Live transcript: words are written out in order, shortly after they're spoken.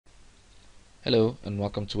Hello and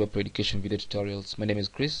welcome to Web Education Video Tutorials. My name is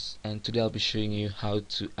Chris and today I'll be showing you how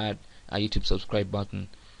to add a YouTube subscribe button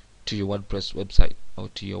to your WordPress website or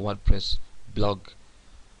to your WordPress blog.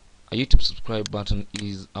 A YouTube subscribe button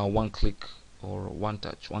is a one-click or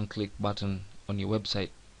one-click button on your website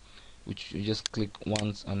which you just click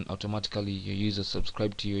once and automatically your users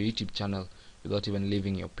subscribe to your YouTube channel without even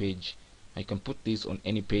leaving your page. You can put this on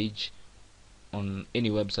any page, on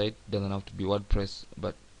any website. Doesn't have to be WordPress,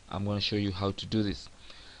 but I'm going to show you how to do this.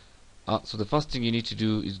 So the first thing you need to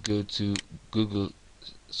do is go to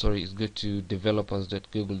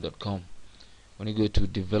developers.google.com. When you go to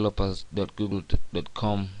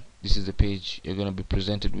developers.google.com, this is the page you're going to be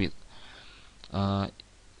presented with.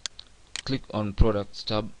 Click on Products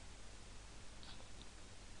tab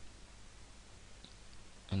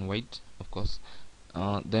and wait, of course.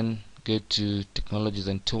 Then go to Technologies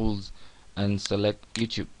and Tools and select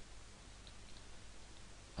YouTube.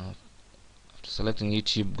 After selecting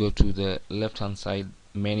YouTube, go to the left hand side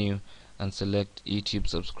menu and select YouTube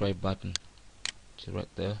subscribe button, which is right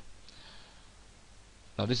there.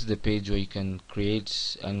 Now this is the page where you can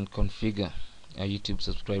create and configure a YouTube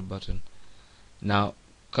subscribe button. Now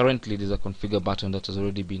currently there's a configure button that has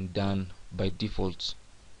already been done by default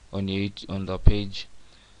on the page,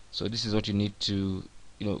 so this is what you need to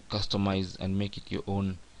customize and make it your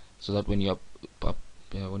own, so that when you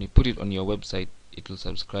put it on your website it will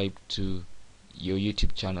subscribe to your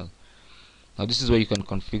YouTube channel. Now this is where you can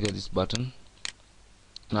configure this button.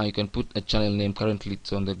 Now you can put a channel name. Currently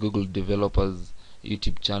it's on the Google Developers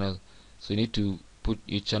YouTube channel, so you need to put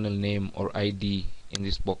your channel name or ID in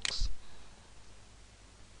this box.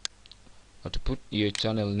 Now to put your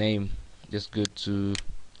channel name, just go to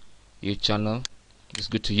your channel,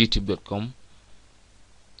 just go to youtube.com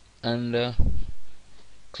and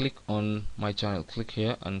click on my channel. Click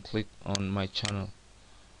here and click on my channel.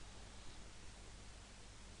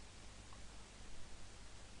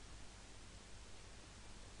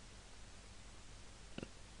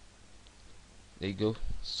 There you go.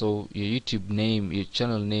 So your YouTube name, your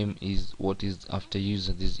channel name is what is after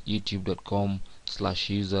user. This is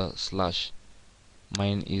youtube.com/user/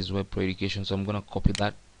 mine is Web Pro Education, so I'm gonna copy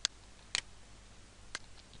that,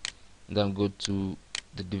 then go to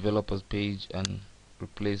the developers page and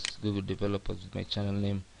replace Google Developers with my channel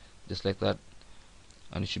name, just like that,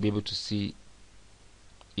 and you should be able to see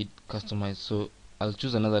it customized. So I'll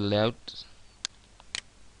choose another layout.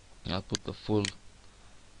 I'll put the full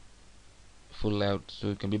layout so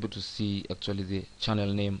you can be able to see actually the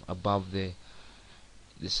channel name above the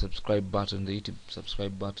subscribe button, the YouTube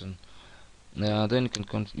subscribe button. Then you can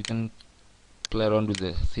play around with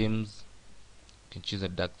the themes. You can choose a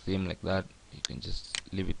dark theme like that. You can just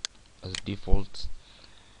leave it as default.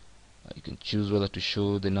 You can choose whether to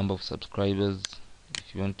show the number of subscribers.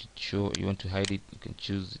 If you want to show, you want to hide it, you can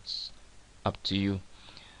choose. It's up to you.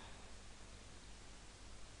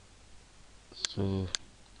 So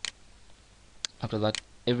after that,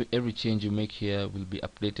 every change you make here will be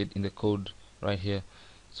updated in the code right here.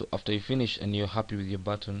 So after you finish and you're happy with your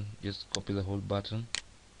button, just copy the whole button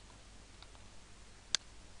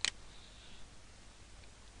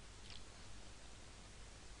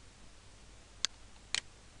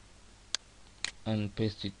and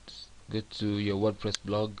paste it. Go to your WordPress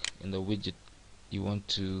blog in the widget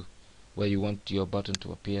where you want your button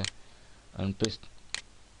to appear and paste.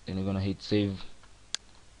 Then you're gonna hit save,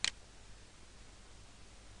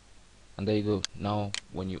 and there you go. Now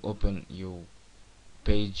when you open your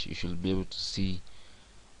page, you should be able to see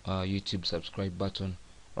a YouTube subscribe button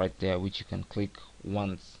right there, which you can click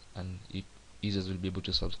once and users will be able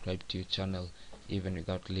to subscribe to your channel even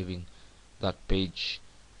without leaving that page.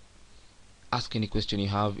 Ask any question you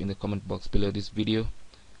have in the comment box below this video,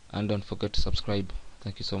 and don't forget to subscribe.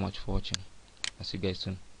 Thank you so much for watching. I'll see you guys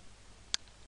soon.